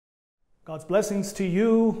God's blessings to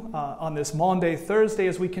you on this Maundy Thursday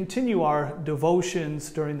as we continue our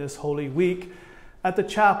devotions during this Holy Week at the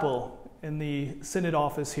chapel in the Synod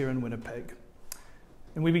office here in Winnipeg.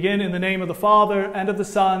 And we begin in the name of the Father, and of the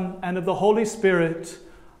Son, and of the Holy Spirit.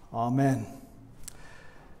 Amen.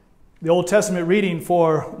 The Old Testament reading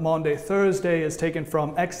for Maundy Thursday is taken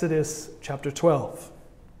from Exodus chapter 12.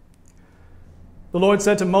 The Lord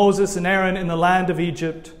said to Moses and Aaron in the land of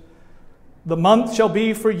Egypt, "The month shall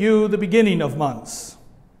be for you the beginning of months.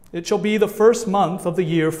 It shall be the first month of the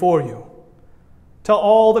year for you. Tell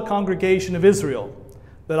all the congregation of Israel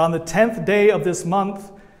that on the 10th day of this month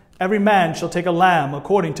every man shall take a lamb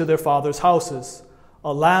according to their father's houses,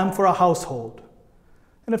 a lamb for a household.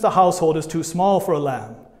 And if the household is too small for a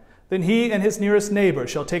lamb, then he and his nearest neighbor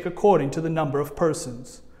shall take according to the number of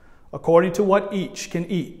persons. According to what each can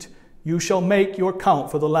eat, you shall make your count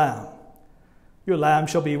for the lamb. Your lamb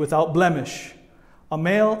shall be without blemish, a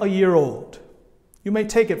male a year old. You may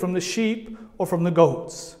take it from the sheep or from the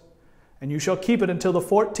goats, and you shall keep it until the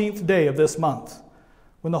 14th day of this month,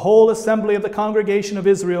 when the whole assembly of the congregation of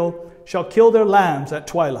Israel shall kill their lambs at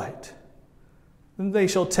twilight. Then they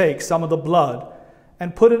shall take some of the blood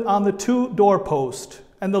and put it on the 2 doorposts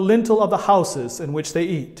and the lintel of the houses in which they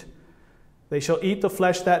eat. They shall eat the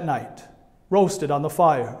flesh that night, roasted on the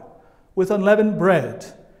fire, with unleavened bread,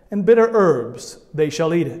 and bitter herbs they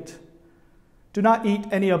shall eat it. Do not eat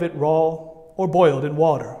any of it raw or boiled in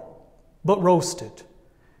water, but roast it,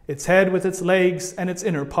 its head with its legs and its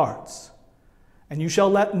inner parts. And you shall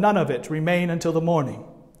let none of it remain until the morning.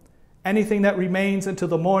 Anything that remains until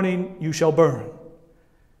the morning you shall burn.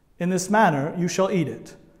 In this manner you shall eat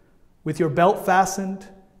it, with your belt fastened,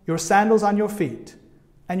 your sandals on your feet,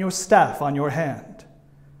 and your staff on your hand.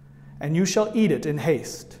 And you shall eat it in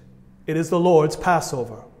haste. It is the Lord's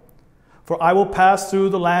Passover. For I will pass through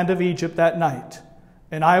the land of Egypt that night,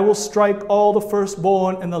 and I will strike all the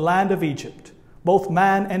firstborn in the land of Egypt, both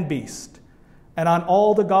man and beast. And on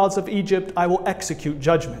all the gods of Egypt I will execute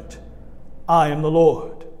judgment. I am the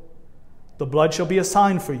Lord. The blood shall be a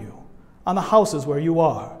sign for you on the houses where you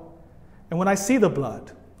are. And when I see the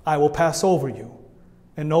blood, I will pass over you,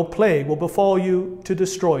 and no plague will befall you to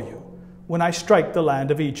destroy you when I strike the land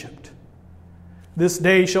of Egypt. This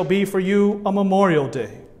day shall be for you a memorial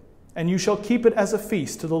day, and you shall keep it as a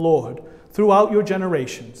feast to the Lord throughout your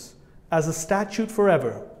generations. As a statute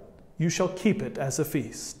forever, you shall keep it as a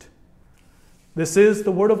feast." This is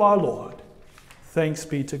the word of our Lord. Thanks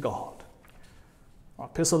be to God. Our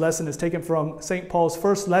epistle lesson is taken from St. Paul's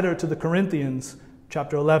first letter to the Corinthians,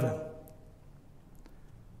 chapter 11.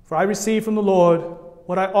 "For I received from the Lord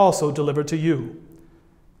what I also delivered to you,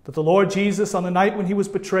 that the Lord Jesus, on the night when he was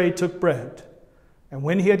betrayed, took bread. And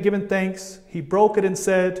when he had given thanks, he broke it and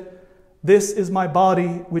said, 'This is my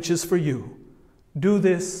body, which is for you. Do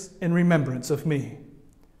this in remembrance of me.'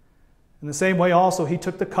 In the same way also he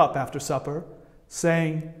took the cup after supper,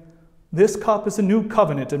 saying, 'This cup is a new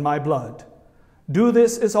covenant in my blood. Do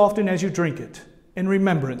this as often as you drink it, in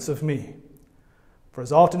remembrance of me. For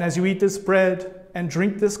as often as you eat this bread and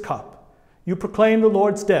drink this cup, you proclaim the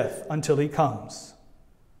Lord's death until he comes.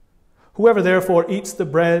 Whoever therefore eats the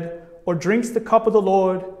bread or drinks the cup of the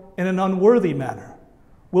Lord in an unworthy manner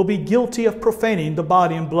will be guilty of profaning the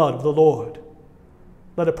body and blood of the Lord.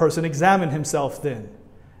 Let a person examine himself then,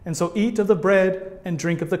 and so eat of the bread and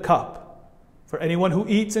drink of the cup. For anyone who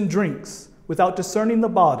eats and drinks without discerning the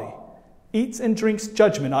body eats and drinks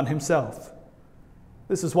judgment on himself.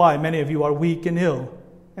 This is why many of you are weak and ill,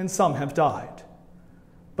 and some have died.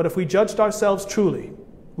 But if we judged ourselves truly,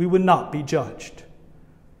 we would not be judged.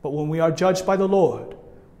 But when we are judged by the Lord,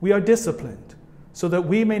 we are disciplined, so that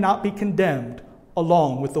we may not be condemned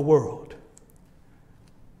along with the world."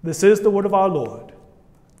 This is the word of our Lord.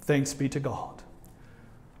 Thanks be to God.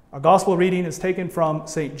 Our gospel reading is taken from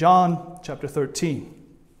St. John chapter 13.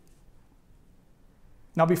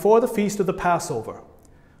 Now before the feast of the Passover,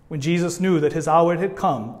 when Jesus knew that his hour had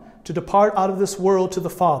come to depart out of this world to the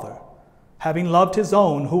Father, having loved his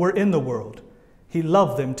own who were in the world, he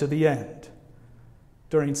loved them to the end.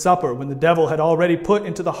 During supper, when the devil had already put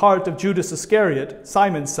into the heart of Judas Iscariot,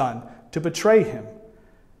 Simon's son, to betray him,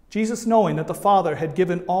 Jesus, knowing that the Father had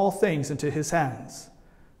given all things into his hands,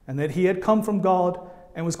 and that he had come from God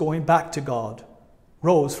and was going back to God,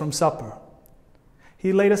 rose from supper.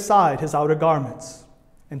 He laid aside his outer garments,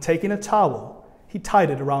 and taking a towel, he tied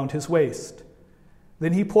it around his waist.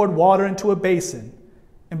 Then he poured water into a basin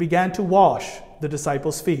and began to wash the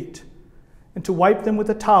disciples' feet, and to wipe them with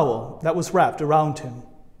a towel that was wrapped around him.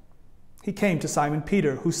 He came to Simon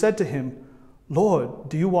Peter, who said to him, "Lord,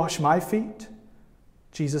 do you wash my feet?"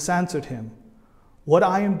 Jesus answered him, "What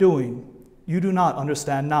I am doing you do not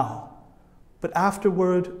understand now, but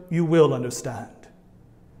afterward you will understand."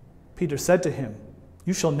 Peter said to him,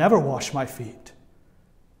 "You shall never wash my feet."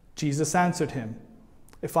 Jesus answered him,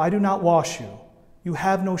 "If I do not wash you, you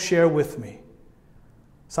have no share with me."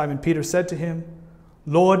 Simon Peter said to him,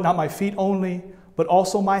 "Lord, not my feet only, but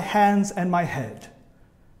also my hands and my head."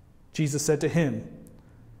 Jesus said to him,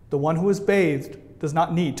 "The one who is bathed does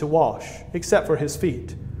not need to wash, except for his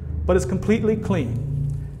feet, but is completely clean.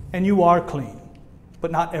 And you are clean,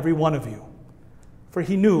 but not every one of you." For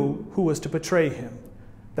he knew who was to betray him.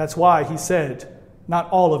 That's why he said, "Not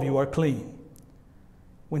all of you are clean."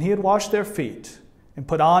 When he had washed their feet and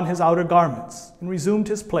put on his outer garments and resumed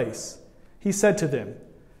his place, he said to them,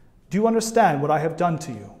 "Do you understand what I have done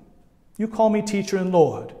to you? You call me teacher and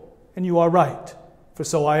Lord, and you are right, for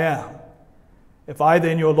so I am. If I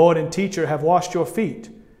then, your Lord and teacher, have washed your feet,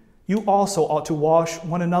 you also ought to wash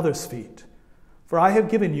one another's feet. For I have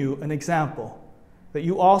given you an example, that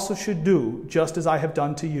you also should do just as I have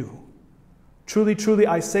done to you. Truly, truly,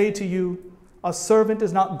 I say to you, a servant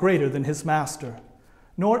is not greater than his master,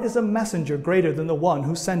 nor is a messenger greater than the one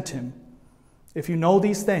who sent him. If you know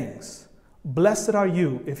these things, blessed are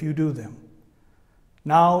you if you do them.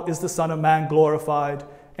 Now is the Son of Man glorified,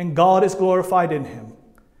 and God is glorified in him.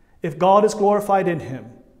 If God is glorified in him,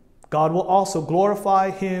 God will also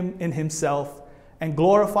glorify him in himself, and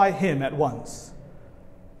glorify him at once.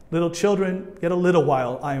 Little children, yet a little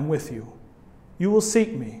while I am with you. You will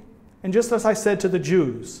seek me, and just as I said to the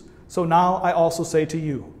Jews, so now I also say to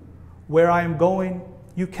you, where I am going,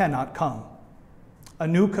 you cannot come. A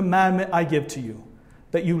new commandment I give to you,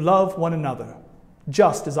 that you love one another,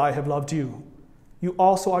 just as I have loved you. You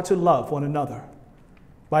also are to love one another.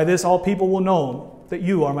 By this all people will know that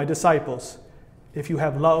you are my disciples, if you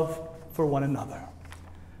have love for one another."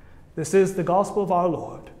 This is the gospel of our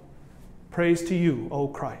Lord. Praise to you, O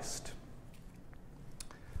Christ.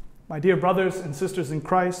 My dear brothers and sisters in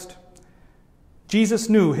Christ, Jesus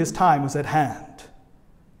knew his time was at hand,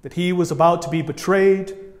 that he was about to be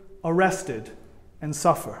betrayed, arrested, and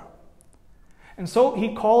suffer. And so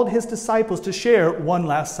he called his disciples to share one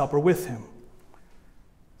last supper with him.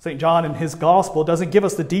 St. John in his gospel doesn't give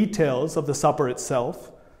us the details of the supper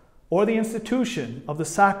itself or the institution of the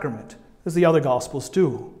sacrament as the other gospels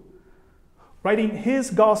do. Writing his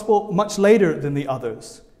gospel much later than the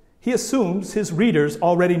others, he assumes his readers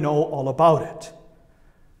already know all about it.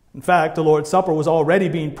 In fact, the Lord's Supper was already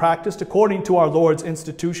being practiced according to our Lord's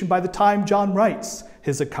institution by the time John writes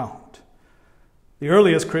his account. The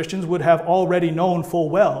earliest Christians would have already known full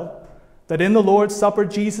well that in the Lord's Supper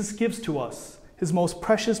Jesus gives to us his most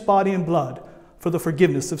precious body and blood for the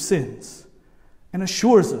forgiveness of sins, and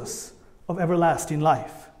assures us of everlasting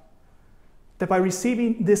life. That by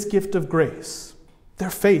receiving this gift of grace, their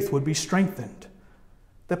faith would be strengthened.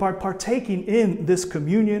 That by partaking in this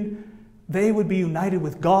communion, they would be united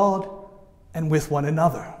with God and with one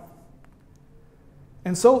another.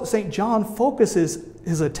 And so St. John focuses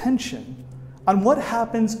his attention on what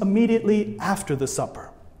happens immediately after the supper.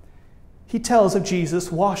 He tells of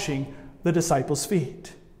Jesus washing the disciples'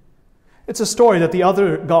 feet. It's a story that the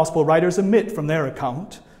other gospel writers omit from their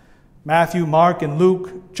account. Matthew, Mark, and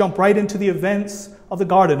Luke jump right into the events of the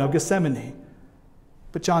Garden of Gethsemane.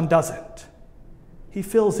 But John doesn't. He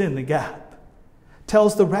fills in the gap,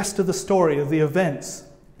 tells the rest of the story of the events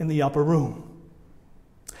in the upper room.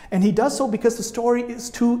 And he does so because the story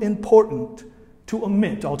is too important to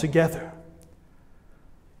omit altogether.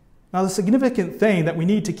 Now, the significant thing that we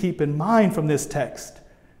need to keep in mind from this text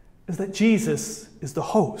is that Jesus is the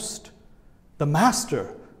host, the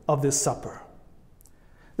master of this supper.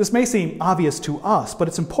 This may seem obvious to us, but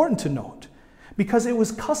it's important to note because it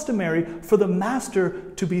was customary for the master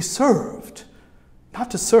to be served, not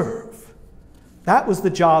to serve. That was the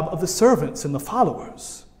job of the servants and the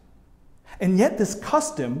followers. And yet this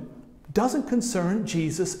custom doesn't concern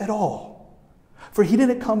Jesus at all, for he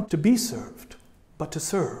didn't come to be served, but to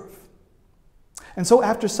serve. And so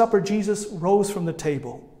after supper, Jesus rose from the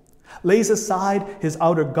table, lays aside his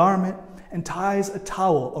outer garment, and ties a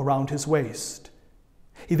towel around his waist.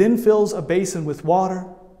 He then fills a basin with water,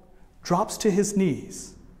 drops to his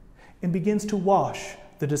knees, and begins to wash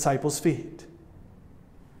the disciples' feet.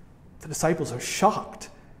 The disciples are shocked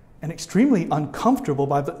and extremely uncomfortable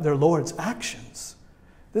by their Lord's actions.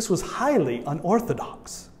 This was highly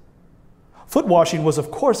unorthodox. Foot washing was,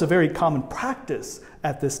 of course, a very common practice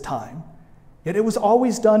at this time, yet it was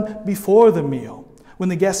always done before the meal, when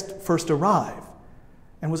the guests first arrive,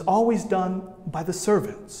 and was always done by the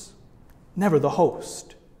servants, never the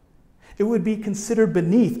host. It would be considered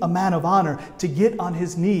beneath a man of honor to get on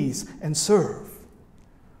his knees and serve.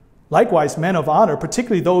 Likewise, men of honor,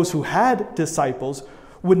 particularly those who had disciples,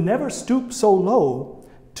 would never stoop so low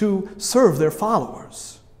to serve their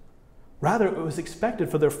followers. Rather, it was expected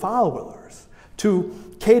for their followers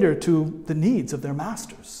to cater to the needs of their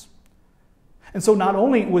masters. And so not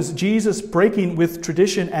only was Jesus breaking with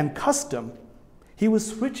tradition and custom, he was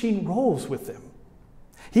switching roles with them.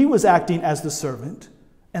 He was acting as the servant,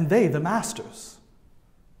 and they the masters.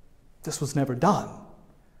 This was never done.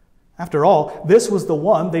 After all, this was the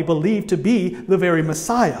one they believed to be the very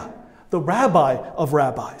Messiah, the rabbi of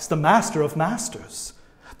rabbis, the master of masters,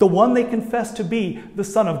 the one they confessed to be the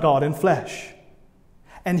Son of God in flesh.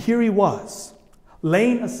 And here he was,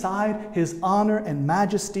 laying aside his honor and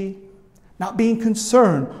majesty, not being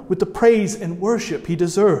concerned with the praise and worship he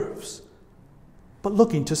deserves, but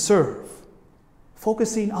looking to serve,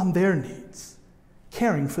 focusing on their needs,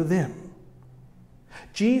 caring for them.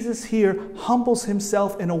 Jesus here humbles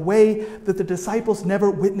himself in a way that the disciples never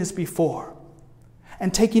witnessed before.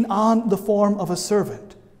 And taking on the form of a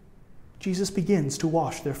servant, Jesus begins to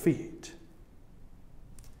wash their feet.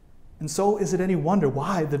 And so is it any wonder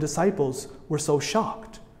why the disciples were so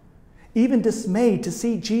shocked, even dismayed to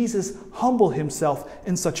see Jesus humble himself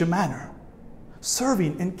in such a manner,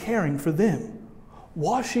 serving and caring for them,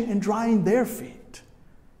 washing and drying their feet.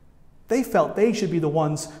 They felt they should be the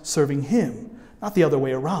ones serving him, not the other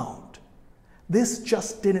way around. This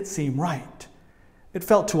just didn't seem right. It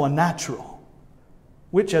felt too unnatural,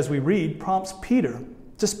 which, as we read, prompts Peter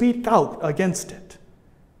to speak out against it.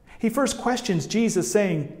 He first questions Jesus,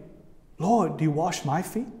 saying, "Lord, do you wash my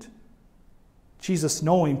feet?" Jesus,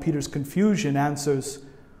 knowing Peter's confusion, answers,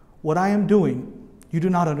 "What I am doing, you do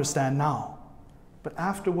not understand now, but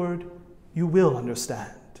afterward you will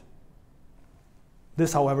understand."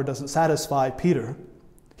 This, however, doesn't satisfy Peter.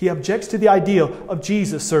 He objects to the idea of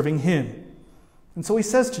Jesus serving him. And so he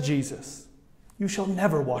says to Jesus, "You shall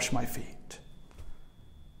never wash my feet."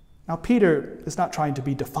 Now, Peter is not trying to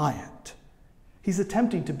be defiant. He's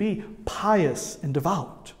attempting to be pious and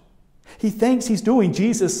devout. He thinks he's doing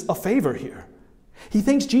Jesus a favor here. He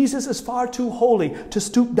thinks Jesus is far too holy to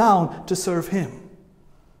stoop down to serve him.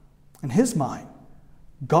 In his mind,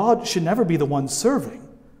 God should never be the one serving,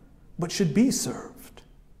 but should be served.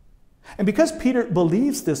 And because Peter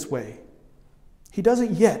believes this way, he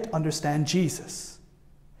doesn't yet understand Jesus.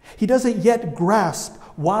 He doesn't yet grasp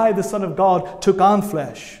why the Son of God took on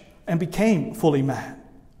flesh and became fully man,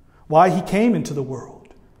 why he came into the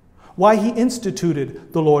world, why he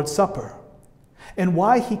instituted the Lord's Supper, and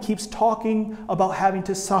why he keeps talking about having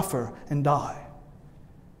to suffer and die.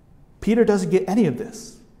 Peter doesn't get any of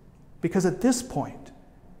this, because at this point,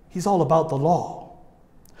 he's all about the law,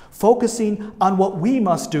 focusing on what we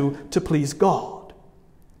must do to please God.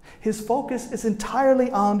 His focus is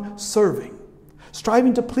entirely on serving,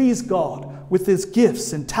 striving to please God with his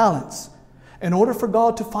gifts and talents in order for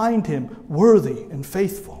God to find him worthy and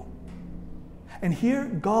faithful. And here,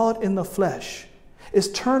 God in the flesh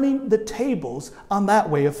is turning the tables on that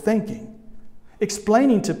way of thinking,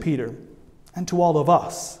 explaining to Peter and to all of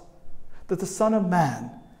us that the Son of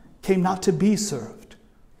Man came not to be served,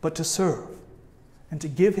 but to serve, and to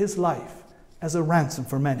give his life as a ransom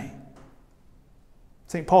for many.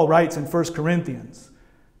 St. Paul writes in 1 Corinthians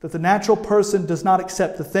that the natural person does not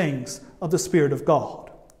accept the things of the Spirit of God.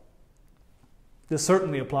 This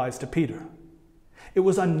certainly applies to Peter. It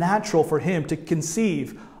was unnatural for him to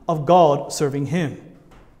conceive of God serving him.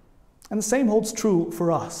 And the same holds true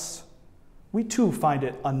for us. We too find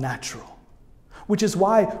it unnatural, which is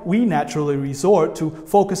why we naturally resort to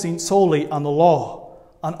focusing solely on the law,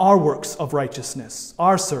 on our works of righteousness,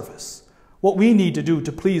 our service, what we need to do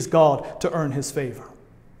to please God to earn his favor,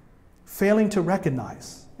 failing to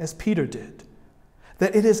recognize, as Peter did,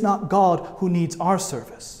 that it is not God who needs our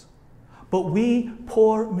service, but we,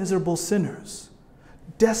 poor, miserable sinners,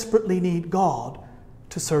 desperately need God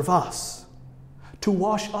to serve us, to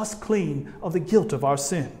wash us clean of the guilt of our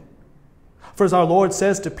sin. For as our Lord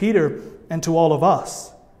says to Peter and to all of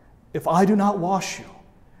us, "If I do not wash you,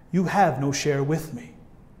 you have no share with me."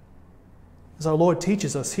 As our Lord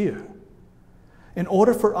teaches us here, in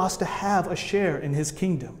order for us to have a share in his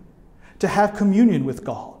kingdom, to have communion with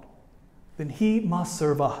God, then he must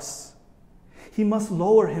serve us. He must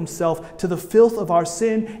lower himself to the filth of our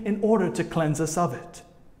sin in order to cleanse us of it,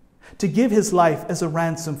 to give his life as a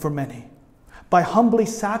ransom for many, by humbly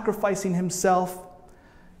sacrificing himself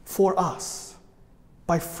for us,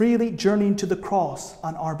 by freely journeying to the cross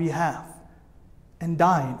on our behalf and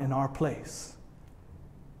dying in our place,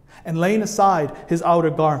 and laying aside his outer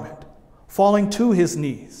garment, falling to his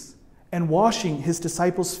knees, and washing his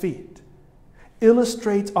disciples' feet,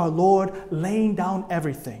 illustrates our Lord laying down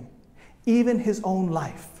everything, even his own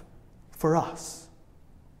life, for us.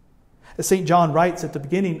 As St. John writes at the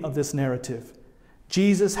beginning of this narrative,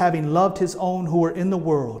 Jesus, having loved his own who were in the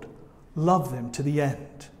world, loved them to the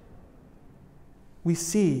end. We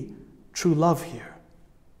see true love here,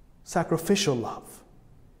 sacrificial love,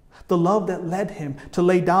 the love that led him to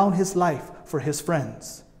lay down his life for his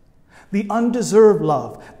friends, the undeserved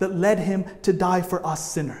love that led him to die for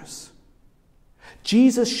us sinners.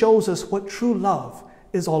 Jesus shows us what true love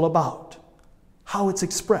is all about, how it's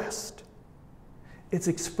expressed. It's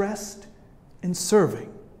expressed in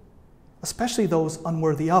serving, especially those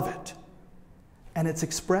unworthy of it, and it's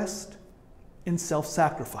expressed in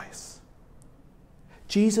self-sacrifice.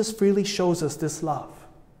 Jesus freely shows us this love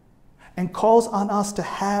and calls on us to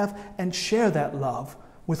have and share that love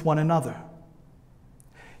with one another.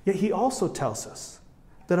 Yet he also tells us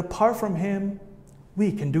that apart from him,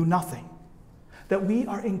 we can do nothing, that we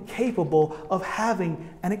are incapable of having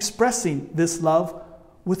and expressing this love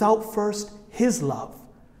without first his love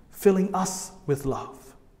filling us with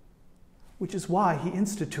love, which is why he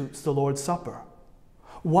institutes the Lord's Supper.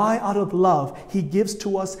 Why out of love he gives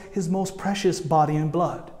to us his most precious body and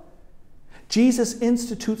blood. Jesus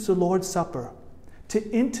institutes the Lord's Supper to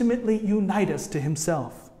intimately unite us to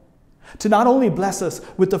himself, to not only bless us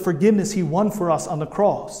with the forgiveness he won for us on the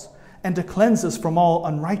cross and to cleanse us from all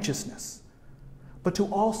unrighteousness, but to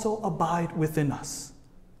also abide within us,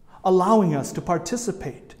 allowing us to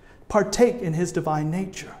partake in his divine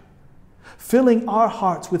nature, filling our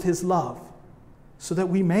hearts with his love so that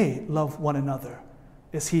we may love one another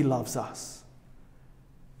as he loves us.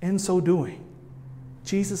 In so doing,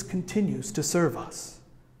 Jesus continues to serve us.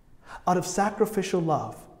 Out of sacrificial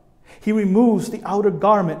love, he removes the outer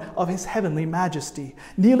garment of his heavenly majesty,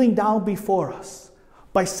 kneeling down before us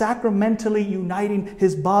by sacramentally uniting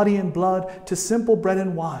his body and blood to simple bread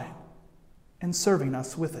and wine and serving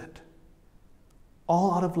us with it.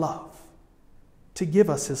 All out of love, to give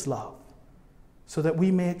us his love so that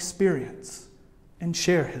we may experience and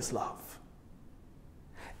share his love.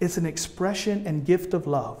 It's an expression and gift of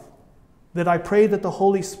love that I pray that the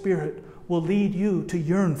Holy Spirit will lead you to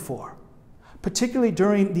yearn for, particularly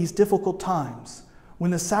during these difficult times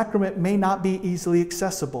when the sacrament may not be easily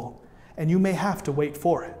accessible and you may have to wait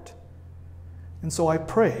for it. And so I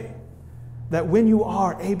pray that when you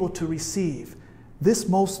are able to receive this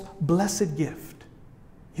most blessed gift,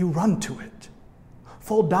 you run to it,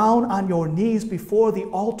 fall down on your knees before the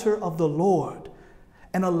altar of the Lord,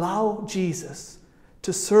 and allow Jesus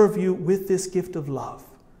to serve you with this gift of love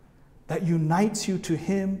that unites you to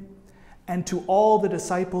him and to all the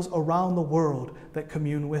disciples around the world that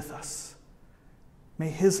commune with us. May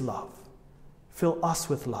his love fill us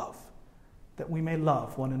with love, that we may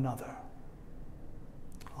love one another.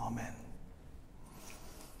 Amen.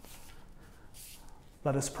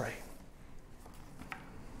 Let us pray.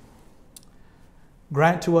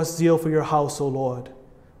 Grant to us zeal for your house, O Lord,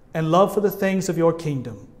 and love for the things of your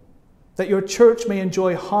kingdom, that your church may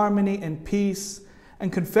enjoy harmony and peace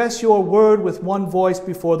and confess your word with one voice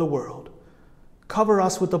before the world. Cover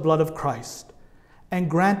us with the blood of Christ and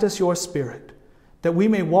grant us your Spirit, that we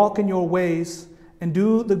may walk in your ways and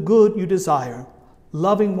do the good you desire,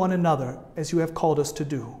 loving one another as you have called us to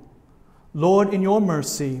do. Lord, in your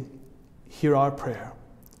mercy, hear our prayer.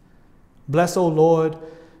 Bless, O Lord,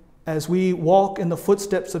 as we walk in the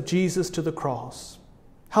footsteps of Jesus to the cross.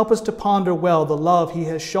 Help us to ponder well the love he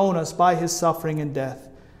has shown us by his suffering and death,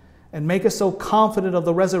 and make us so confident of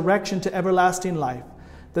the resurrection to everlasting life,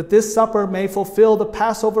 that this supper may fulfill the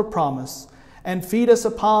Passover promise and feed us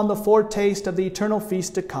upon the foretaste of the eternal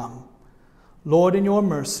feast to come. Lord, in your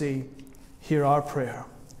mercy, hear our prayer.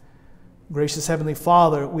 Gracious Heavenly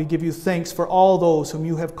Father, we give you thanks for all those whom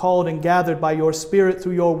you have called and gathered by your Spirit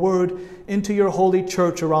through your word into your holy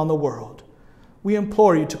church around the world. We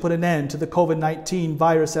implore you to put an end to the COVID-19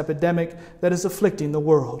 virus epidemic that is afflicting the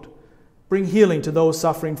world. Bring healing to those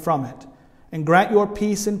suffering from it, and grant your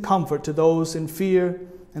peace and comfort to those in fear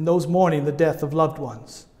and those mourning the death of loved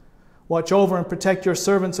ones. Watch over and protect your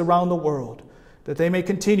servants around the world, that they may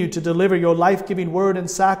continue to deliver your life-giving word and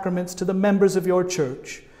sacraments to the members of your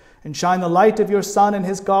church, and shine the light of your Son and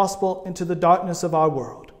his gospel into the darkness of our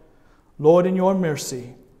world. Lord, in your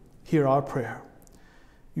mercy, hear our prayer.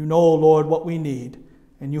 You know, O Lord, what we need,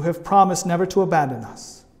 and you have promised never to abandon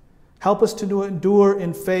us. Help us to endure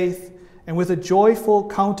in faith, and with a joyful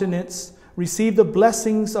countenance receive the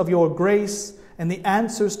blessings of your grace and the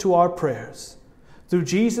answers to our prayers. Through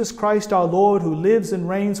Jesus Christ our Lord, who lives and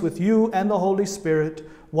reigns with you and the Holy Spirit,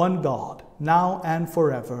 one God, now and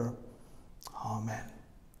forever. Amen.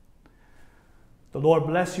 The Lord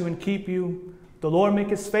bless you and keep you. The Lord make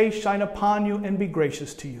his face shine upon you and be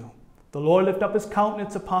gracious to you. The Lord lift up his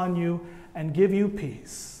countenance upon you and give you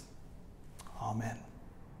peace. Amen.